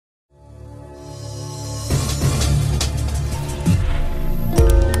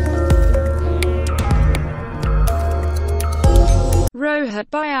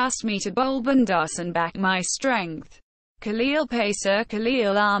Rohit Bhai asked me to bowl bindass and back my strength. Khaleel pacer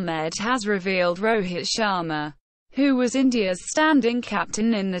Khaleel Ahmed has revealed Rohit Sharma, who was India's standing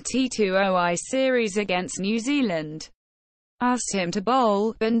captain in the T20I series against New Zealand, asked him to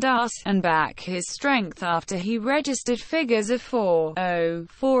bowl bindass and back his strength after he registered figures of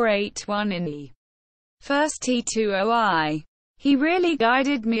 4.0481 in the first T20I. He really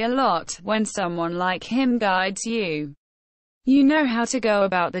guided me a lot. When someone like him guides you, you know how to go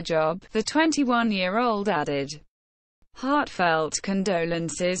about the job, the 21-year-old added. Heartfelt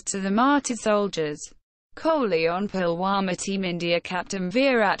condolences to the martyred soldiers. Kohli on Pulwama. Team India captain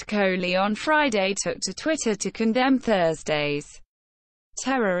Virat Kohli on Friday took to Twitter to condemn Thursday's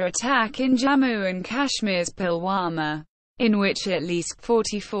terror attack in Jammu and Kashmir's Pulwama, in which at least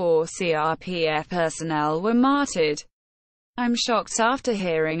 44 CRPF personnel were martyred. "I'm shocked after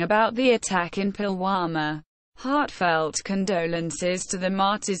hearing about the attack in Pulwama. Heartfelt condolences to the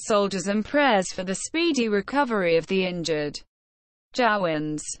martyred soldiers and prayers for the speedy recovery of the injured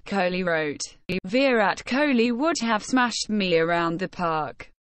Jawans," Kohli wrote. "Virat Kohli would have smashed me around the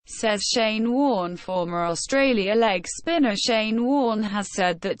park," says Shane Warne. Former Australia leg spinner Shane Warne has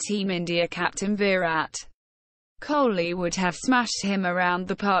said that Team India captain Virat Kohli would have smashed him around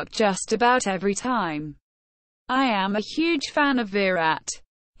the park just about every time. "I am a huge fan of Virat.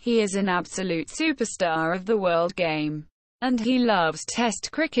 He is an absolute superstar of the world game. And he loves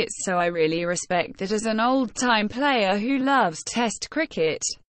Test cricket, so I really respect that as an old-time player who loves Test cricket,"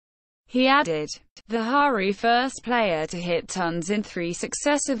 he added. The Hari, first player to hit tons in 3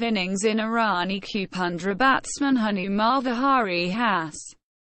 successive innings in Irani Kupundra batsman Hanumal Vihari has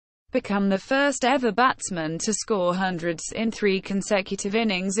become the first ever batsman to score hundreds in 3 consecutive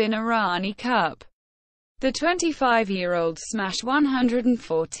innings in Irani Cup. The 25-year-old smashed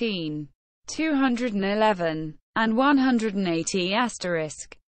 114, 211, and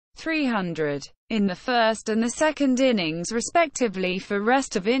 180*300 in the first and the second innings respectively for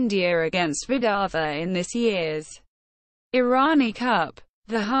rest of India against Vidarbha in this year's Irani Cup.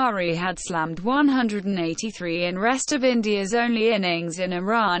 The Hari had slammed 183 in rest of India's only innings in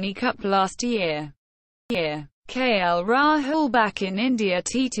Irani Cup last year. KL Rahul back in India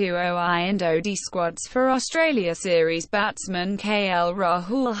T20I and ODI squads for Australia series. Batsman KL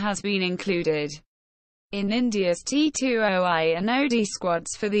Rahul has been included in India's T20I and ODI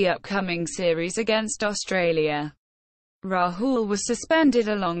squads for the upcoming series against Australia. Rahul was suspended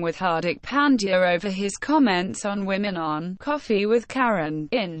along with Hardik Pandya over his comments on women on Coffee with Karan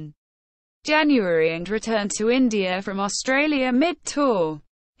in January and returned to India from Australia mid-tour.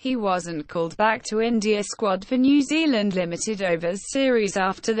 He wasn't called back to India squad for New Zealand limited overs series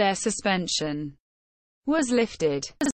after their suspension was lifted.